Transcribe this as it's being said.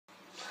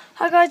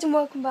Hi guys and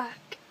welcome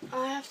back.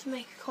 I have to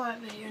make a quiet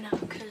video now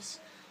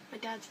because my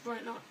dad's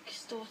right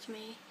next door to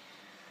me.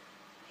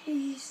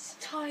 He's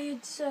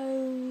tired,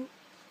 so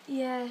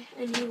yeah,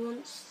 and he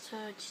wants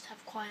to just have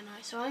a quiet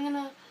night. So I'm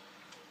gonna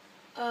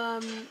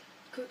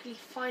quickly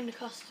find a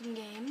custom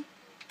game,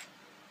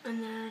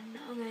 and then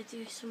I'm gonna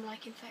do some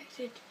like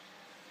infected.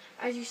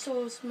 As you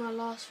saw with my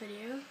last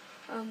video,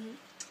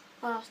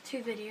 my last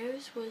two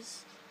videos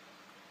was,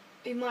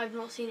 you might have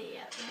not seen it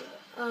yet,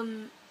 but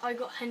I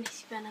got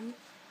Hennessy Venom.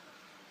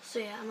 So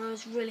yeah, and I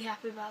was really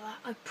happy about that.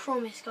 I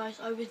promise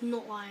guys, I was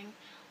not lying.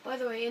 By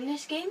the way, in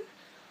this game,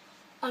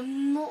 I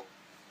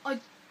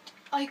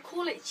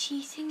call it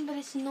cheating, but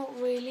it's not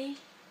really.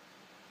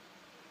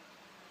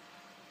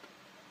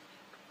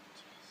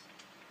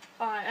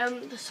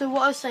 Alright, so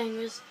what I was saying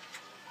was,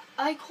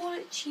 I call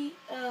it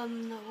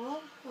no,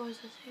 what was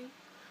I saying?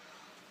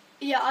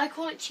 Yeah, I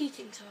call it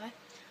cheating, sorry.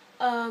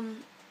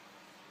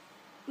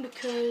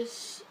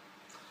 Because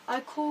I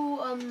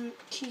call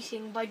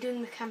cheating by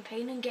doing the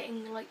campaign and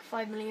getting like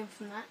 5 million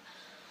from that,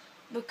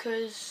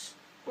 because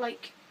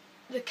like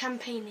the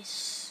campaign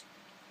is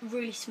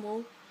really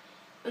small,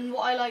 and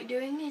what I like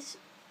doing is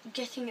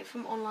getting it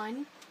from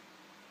online.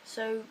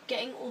 So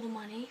getting all the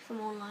money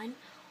from online.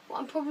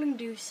 What I'm probably going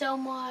to do is sell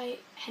my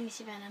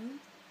Hennessy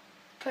Venom,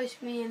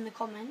 post me in the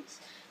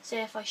comments,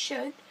 say if I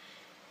should.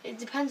 It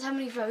depends how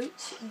many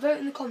votes. Vote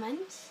in the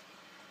comments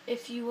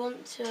if you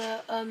want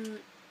to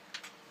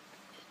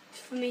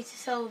for me to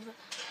sell the,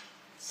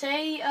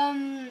 say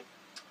in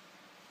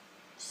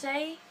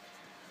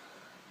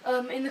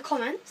the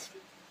comments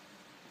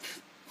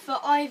for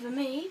either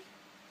me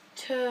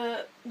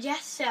to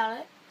yes sell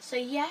it,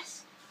 say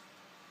yes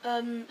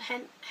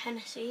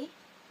Hennessy,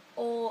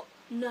 or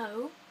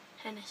no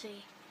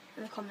Hennessy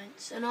in the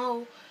comments, and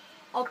I'll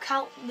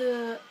count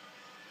the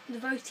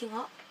voting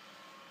up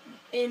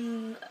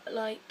in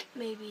like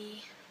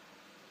maybe,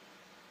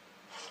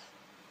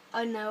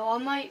 I don't know, I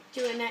might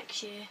do it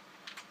next year.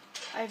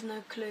 I have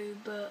no clue,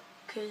 but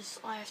because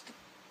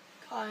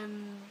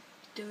I'm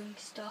doing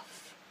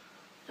stuff,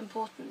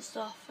 important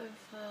stuff over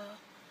the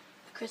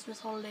Christmas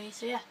holiday.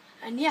 So yeah,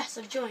 and yes,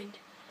 I've joined.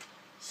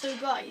 So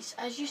guys,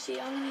 as you see,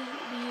 I'm going to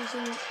be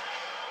using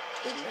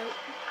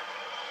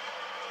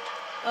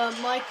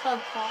my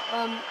club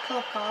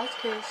cars,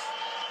 because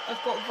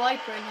I've got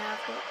Viper in here,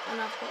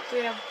 and I've got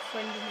 3 other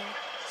friends in here.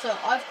 So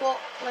I've got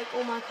like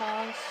all my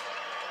cars.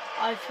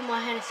 I've put my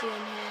Hennessy in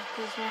here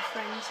because my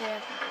friends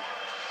here.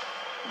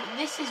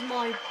 This is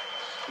Viper's.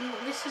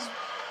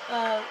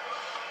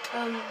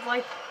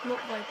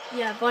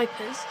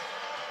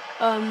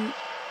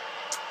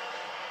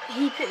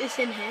 He put this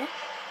in here,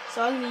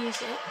 so I'm gonna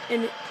use it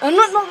in.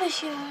 Not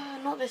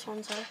this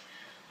one. Sorry,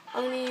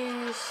 I'm gonna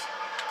use.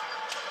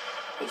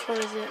 Which one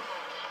is it?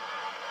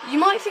 You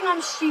might think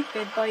I'm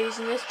stupid by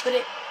using this, but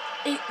it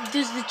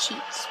does the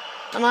cheats,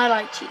 and I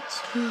like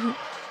cheats.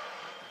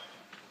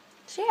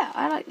 So yeah,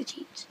 I like the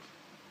cheats.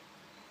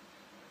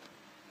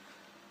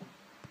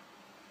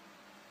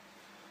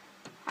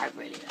 I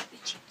really like the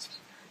cheats.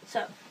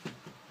 So,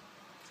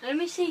 let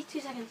me see, 2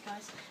 seconds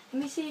guys.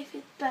 Let me see if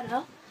it's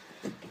better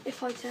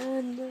if I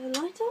turn the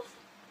light off.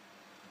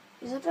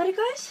 Is that better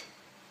guys?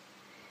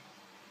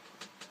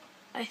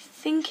 I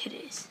think it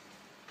is.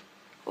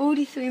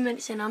 Already 3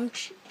 minutes in,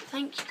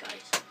 thank you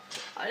guys.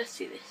 Alright, let's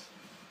do this.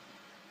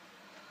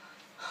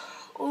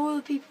 All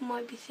the people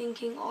might be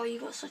thinking, oh, you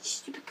got such a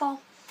stupid car.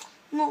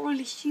 I'm not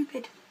really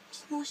stupid.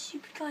 It's not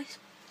stupid guys.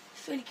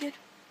 It's really good.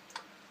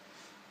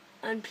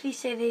 And please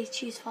say they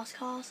choose fast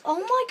cars. Oh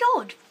my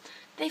god,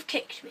 they've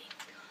kicked me.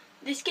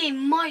 This game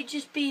might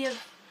just be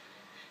of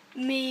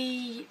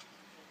me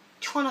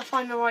trying to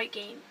find the right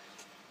game.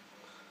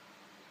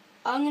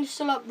 I'm going to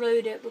still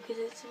upload it because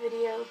it's a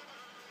video.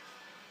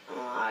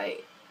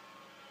 I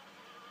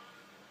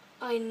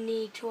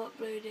need to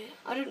upload it.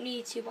 I don't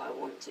need to, but I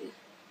want to.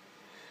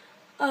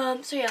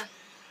 So yeah.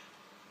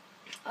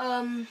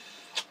 Come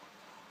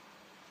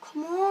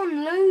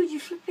on, load, you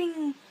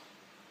flipping.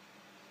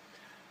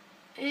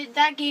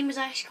 That game is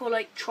actually called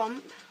like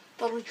Trump,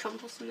 Donald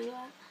Trump or something like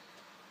that.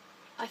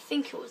 I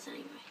think it was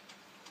anyway.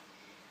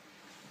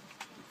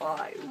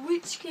 Alright,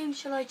 which game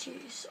shall I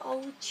choose?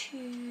 I'll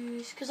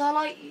choose, because I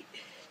like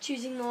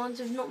choosing the ones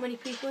with not many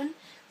people in.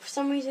 For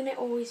some reason it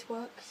always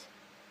works.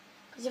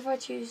 Because if I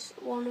choose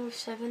one with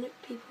 7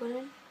 people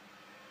in,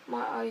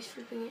 my eye's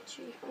flipping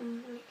itchy.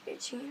 I'm like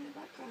itching in the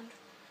background.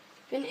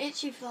 Been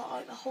itchy for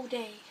like the whole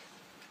day.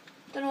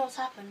 Don't know what's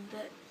happened,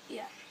 but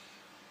yeah.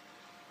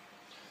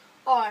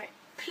 Alright,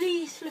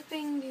 please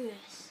flipping do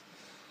this.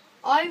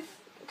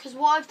 Because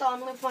what I've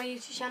done with my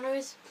YouTube channel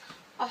is,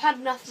 I've had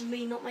enough of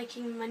me not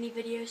making many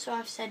videos, so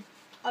I've said,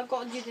 I've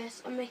got to do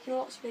this. I'm making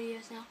lots of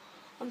videos now.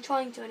 I'm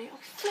trying to, and it, oh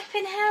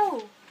flipping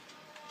hell!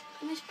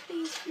 Can this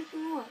please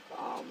flipping work?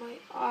 Oh, my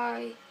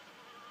eye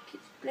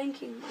keeps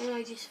blinking.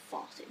 I just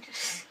farted.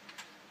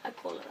 I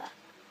call it that.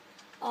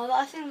 Oh,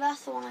 I think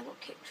that's the one I got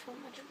kicked from,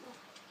 I don't know.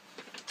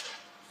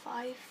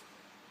 5.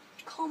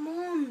 Come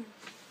on!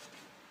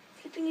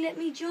 Flipping let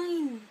me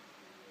join.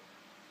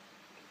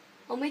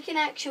 I'll make an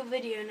actual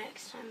video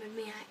next time of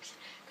me act,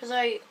 because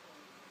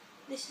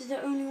this is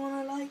the only one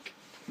I like.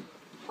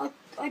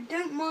 I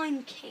don't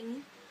mind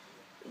King.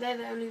 They're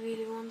the only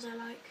really ones I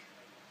like.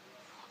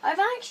 I've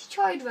actually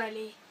tried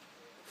Rally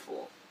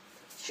before.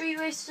 Street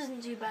Race doesn't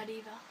do bad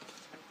either.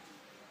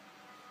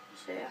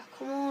 So yeah,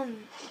 come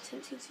on. It's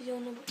tempting to do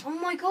another. Oh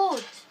my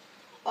god!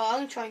 Oh,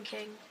 I'm trying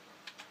King.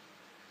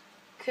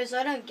 Because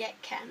I don't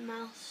get cat and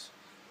mouse.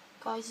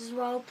 Guys as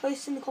well,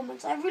 post in the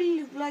comments. I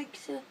really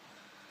like to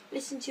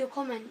listen to your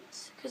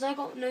comments, because I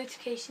got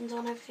notifications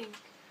on everything.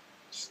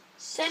 Just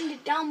send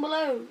it down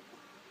below.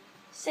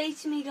 Say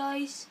to me,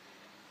 guys,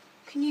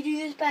 can you do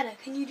this better?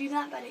 Can you do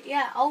that better?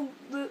 Yeah,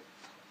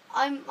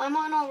 I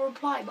might not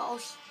reply, but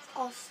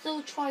I'll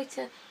still try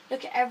to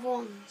look at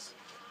everyone's,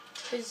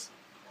 because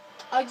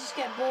I just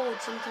get bored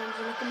sometimes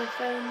and look at my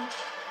phone.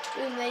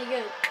 Boom, there you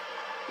go.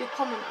 Your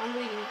comment, I'm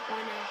reading it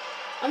right now.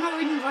 I'm not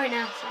reading it right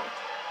now, sorry,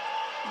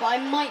 but I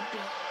might be.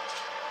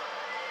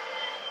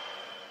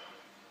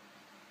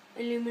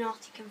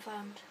 Illuminati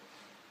confirmed.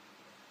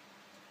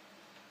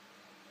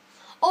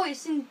 Oh,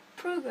 it's in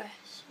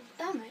progress.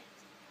 Damn it.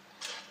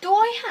 Do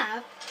I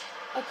have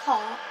a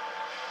car?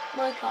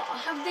 My car. I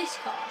have this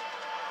car.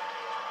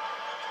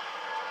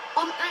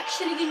 I'm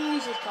actually going to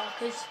use this car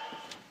because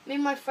me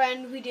and my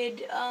friend, we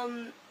did,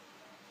 me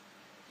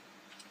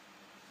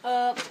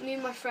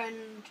and my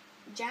friend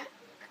Jack,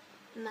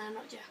 no,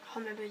 not Jack, I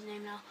can't remember his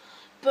name now,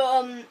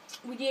 but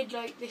we did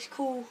like this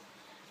cool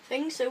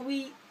thing, so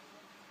we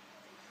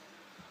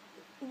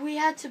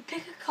had to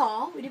pick a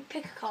car. We didn't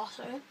pick a car,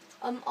 so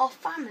our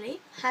family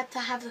had to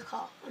have the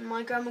car, and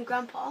my grandma and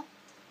grandpa,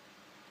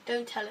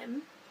 don't tell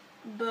him,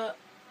 but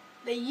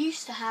they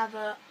used to have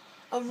a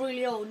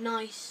really old,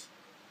 nice,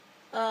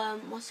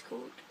 what's it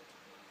called?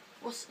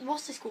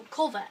 What's this called?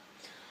 Corvette,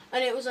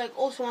 and it was like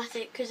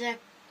automatic because they're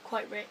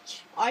quite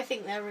rich. I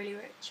think they're really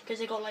rich because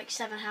they got like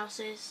 7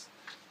 houses.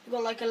 They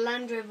got like a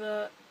Land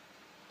Rover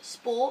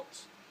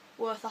Sport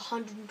worth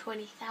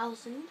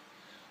 120,000.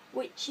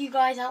 Which you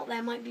guys out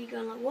there might be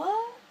going like,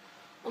 what?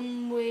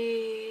 And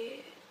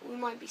we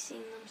might be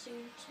seeing them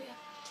soon, so yeah.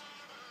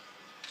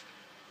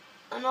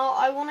 And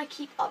I want to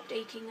keep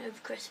updating over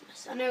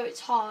Christmas. I know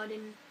it's hard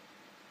in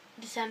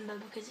December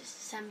because it's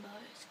December,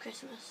 it's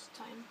Christmas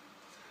time.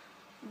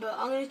 But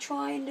I'm going to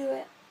try and do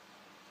it,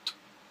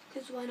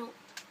 because why not?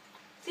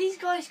 If these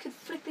guys could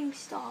flipping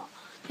start.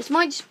 This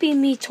might just be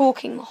me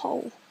talking the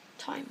whole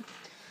time.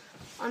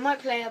 I might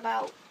play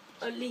about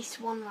at least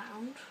 1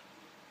 round.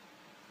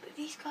 But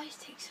these guys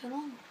take so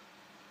long.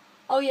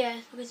 Oh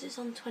yeah, because it's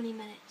on 20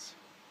 minutes.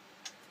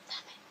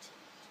 Damn it.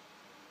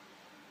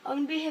 I'm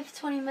going to be here for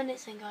 20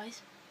 minutes then,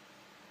 guys.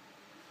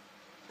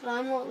 But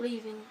I'm not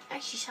leaving.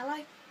 Actually, shall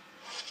I?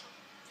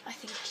 I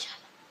think I shall.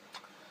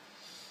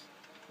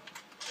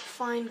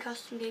 Fine,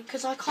 custom game.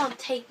 Because I can't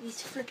take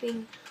these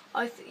flipping...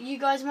 you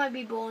guys might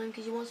be boring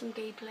because you want some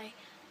gameplay.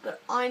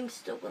 But I'm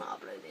still going to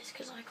upload this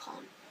because I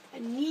can't. I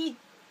need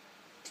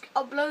to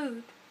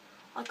upload.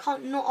 I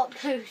can't not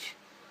upload.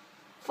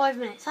 5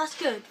 minutes, that's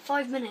good,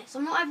 5 minutes.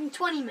 I'm not having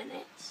 20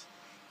 minutes.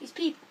 These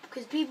people,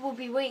 because people will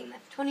be waiting there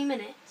for 20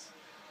 minutes.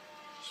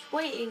 Just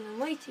waiting and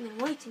waiting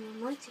and waiting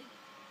and waiting.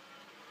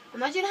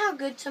 Imagine how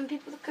good some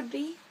people could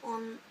be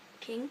on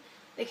King.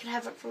 They could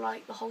have it for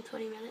like the whole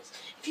 20 minutes.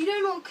 If you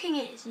don't know what King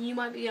is, and you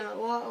might be like,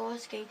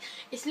 what's King?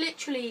 It's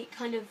literally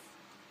kind of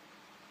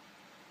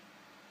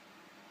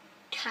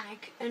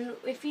tag. And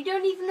if you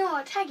don't even know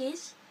what tag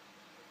is,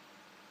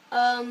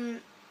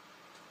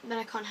 then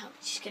I can't help.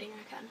 Just kidding,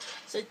 I can.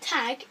 So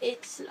tag,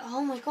 it's,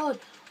 oh my god,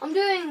 I'm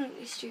doing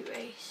a street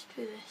race.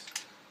 Do this.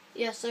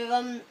 Yeah,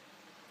 so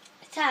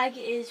tag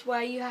is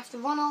where you have to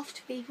run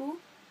after people,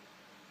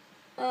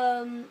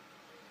 and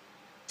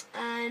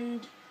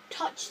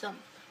touch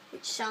them,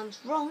 which sounds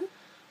wrong.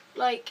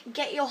 Like,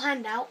 get your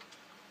hand out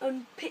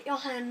and put your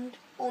hand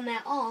on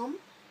their arm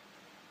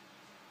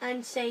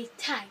and say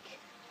tag,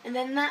 and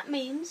then that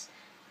means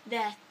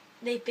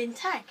they've been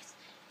tagged.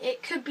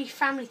 It could be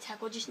family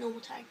tag or just normal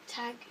tag.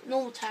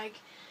 Normal tag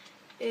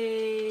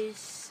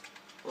is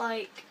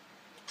like,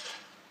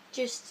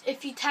 just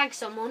if you tag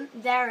someone,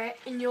 they're it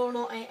and you're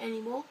not it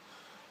anymore.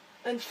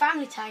 And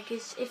family tag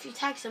is if you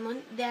tag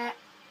someone, they're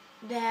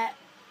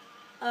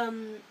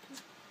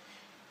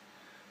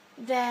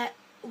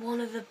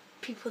one of the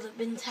people that've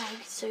been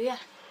tagged. So yeah,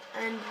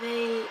 and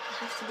they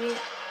have to be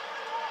it.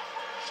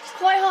 It's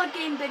quite a hard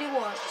game, but it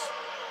works.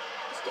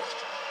 Let's do it.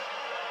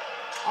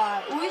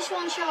 Alright, which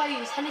one shall I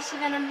use? Hennessy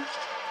Venom.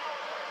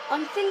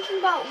 I'm thinking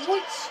about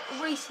which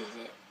race is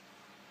it?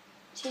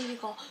 Change your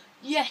car.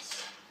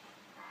 Yes!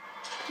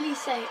 Please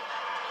say,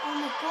 oh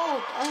my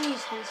god, I'll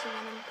use Hennessy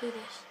Venom. Do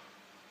this.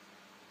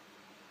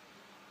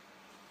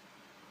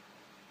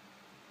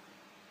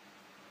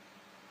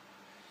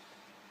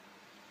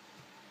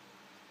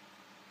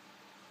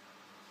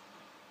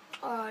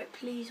 Alright,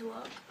 please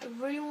work. I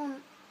really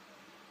want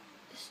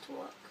this to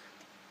work.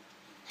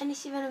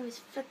 Hennessy Venom is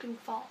flipping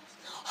fast.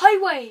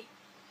 Highway!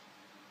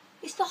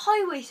 It's the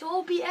highway, so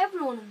I'll beat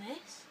everyone on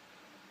this.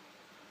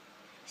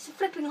 It's a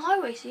flipping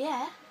highway, so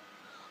yeah.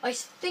 I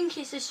think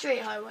it's a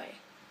straight highway.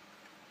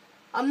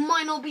 I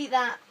might not beat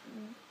that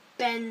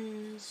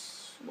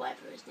Ben's,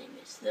 whatever his name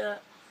is, the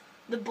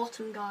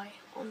bottom guy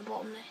on the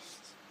bottom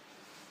list.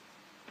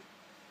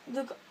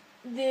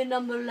 The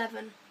number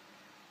 11,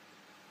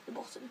 the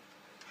bottom,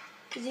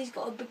 because he's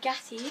got a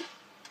Bugatti.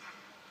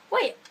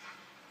 Wait.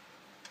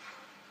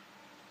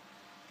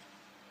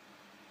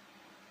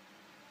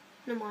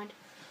 Never mind.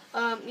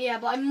 Yeah,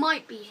 but I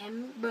might beat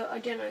him, but I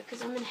don't know,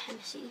 because I'm in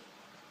Hennessy.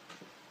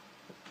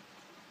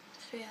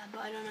 So yeah,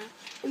 but I don't know.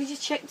 Let me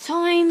just check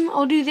time.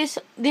 I'll do this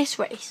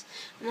race,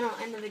 and then I'll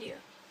end the video.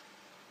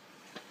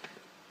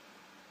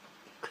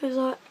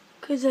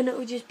 Because then it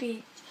will just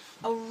be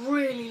a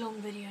really long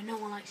video. No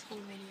one likes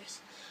long videos.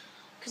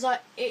 Because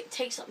it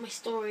takes up my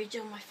storage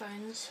on my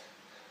phones.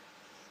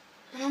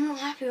 And I'm not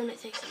happy when it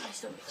takes up my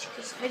storage,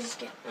 because I just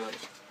get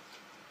annoyed.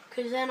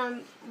 Because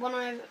then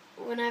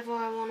whenever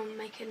I want to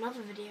make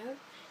another video,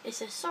 it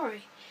says,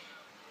 sorry,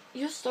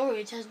 your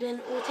storage has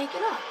been all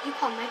taken up. You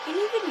can't make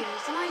any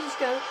videos. And I just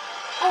go,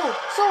 oh,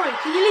 sorry,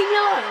 can you leave me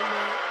alone,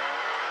 mate?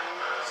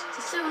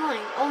 It's so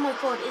annoying. Oh my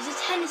god, is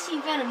this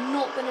Hennessy Venom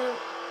not going to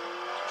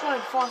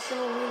drive faster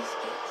than all these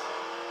kids?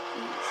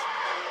 Please.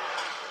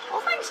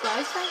 Oh, thanks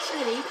guys, thanks for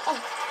the lead. Oh,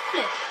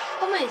 flip.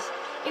 Problem is,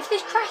 if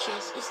this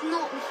crashes, it's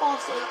not the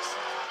fastest.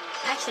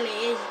 Actually,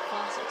 it is the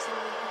fastest.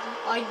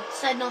 I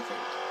said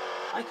nothing.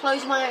 I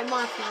closed my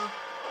mouth now.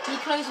 You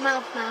close your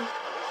mouth now.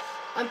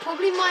 I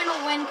probably might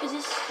not win because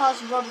this car's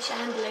rubbish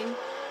at handling.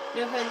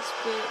 No offense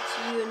to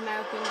you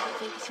Americans that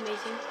think it's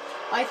amazing.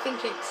 I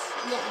think it's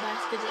not the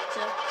best because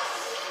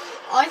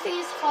I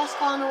think it's the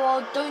fastest car in the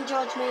world. Don't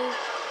judge me.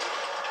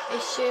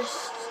 It's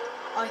just,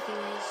 I think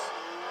it is.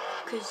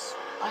 Because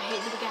I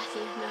hate the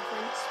Bugatti, no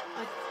offense.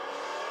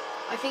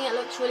 I think it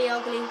looks really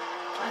ugly.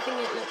 I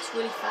think it looks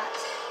really fat.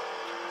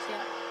 So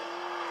yeah.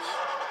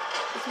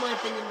 It's my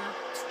opinion though.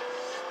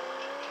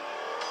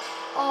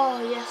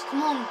 Oh yes,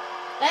 come on.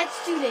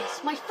 Let's do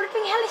this. My flipping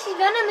Hennessy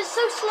Venom is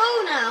so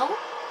slow now.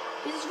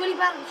 This is really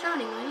bad at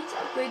turning. I need to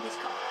upgrade this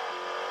car.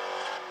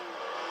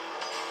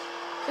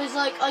 Because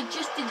like I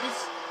just did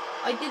this.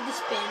 I did the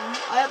spin.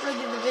 I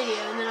uploaded the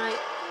video and then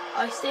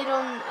I stayed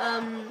on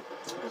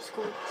what's it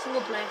called,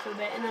 single player for a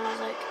bit, and then I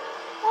was like,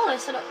 oh, I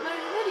said upload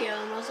a video,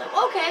 and I was like,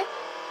 okay.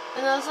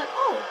 And then I was like,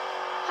 oh,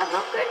 I haven't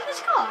upgraded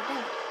this car.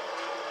 Damn it.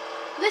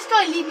 This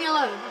guy, leave me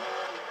alone.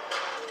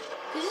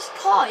 Because this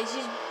car is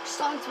just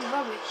starting to be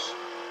rubbish.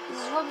 This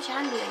is rubbish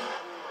handling.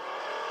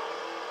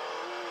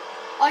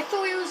 I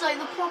thought it was like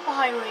the proper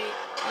high rate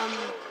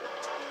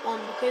one,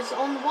 because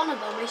on one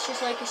of them it's just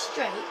like a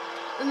straight,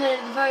 and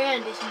then at the very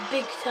end it's a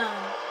big turn.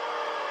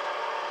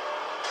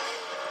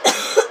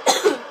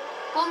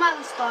 What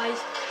about this, guys?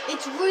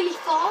 It's really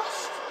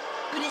fast,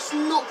 but it's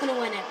not going to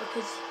win it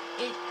because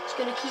it's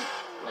going to keep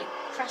like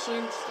crashing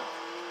into stuff.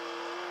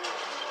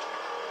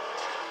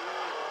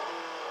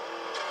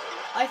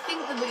 I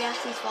think the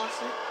Bugatti's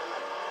faster.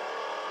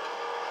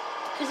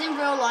 Because in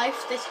real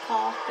life, this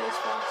car goes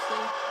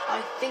faster.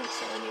 I think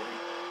so anyway.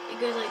 It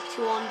goes like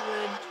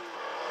 270?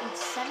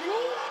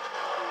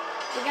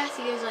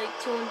 Bugatti goes like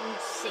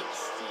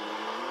 262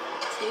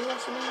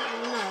 or something. I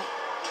don't know.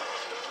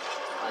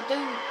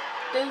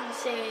 Don't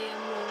say I'm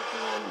wrong,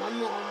 because I'm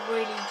not a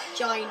really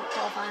giant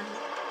car fan.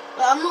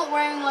 But I'm not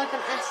wearing like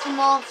an Aston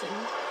Martin.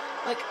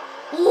 Like,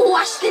 oh,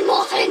 Aston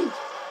Martin!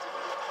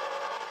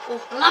 Or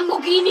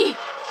Lamborghini!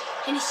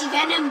 Hennessy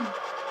Venom!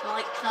 I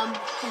like them.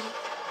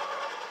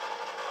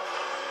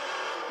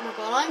 Oh my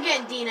god, I'm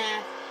getting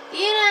DNF.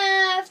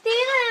 DNF!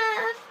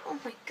 Oh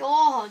my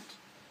god.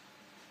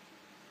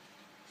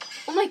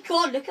 Oh my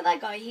god, look at that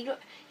guy. He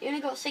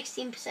only got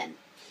 16%.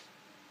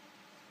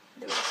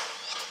 The rest.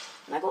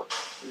 And I got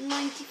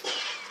 94,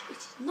 which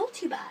is not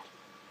too bad.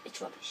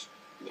 It's rubbish.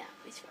 Yeah,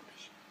 it's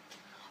rubbish.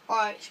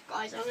 Alright,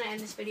 guys, I'm going to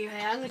end this video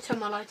here. I'm going to turn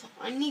my lights off.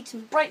 I need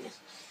some brightness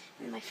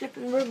in my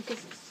flipping room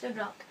because it's so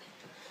dark.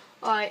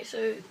 Alright,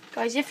 so,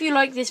 guys, if you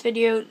like this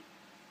video,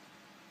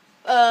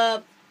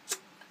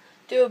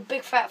 do a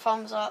big fat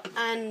thumbs up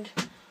and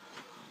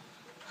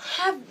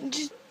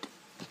just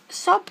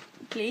sub,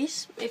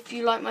 please, if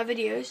you like my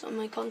videos and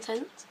my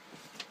content.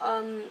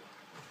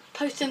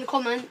 Post in the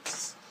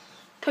comments.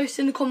 Post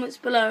in the comments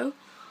below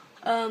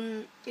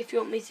if you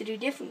want me to do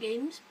different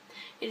games.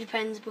 It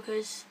depends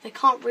because they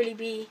can't really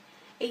be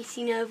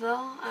 18 over.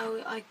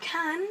 I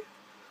can,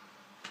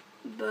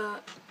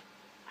 but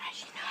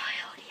actually no, I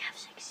already have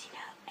 16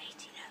 over,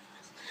 18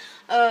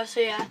 overs. So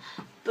yeah,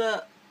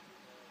 but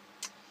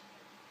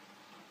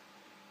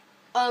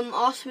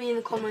ask me in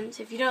the comments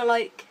if you don't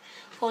like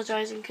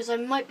Forza, because I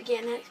might be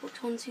getting an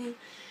Xbox One soon.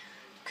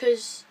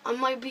 Because I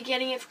might be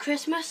getting it for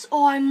Christmas,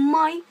 or I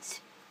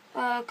might.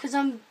 Because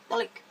I'm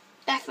like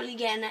definitely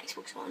getting an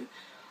Xbox One.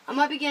 I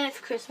might be getting it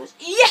for Christmas.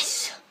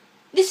 Yes!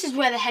 This is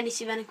where the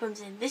Hennessy Venom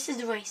comes in. This is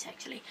the race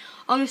actually.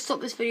 I'm going to stop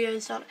this video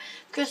and start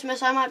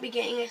Christmas. I might be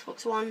getting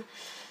Xbox One.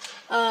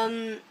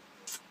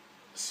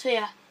 So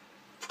yeah,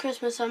 for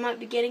Christmas I might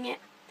be getting it.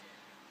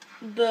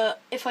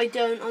 But if I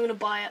don't, I'm going to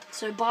buy it.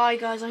 So bye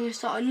guys, I'm going to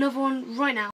start another one right now.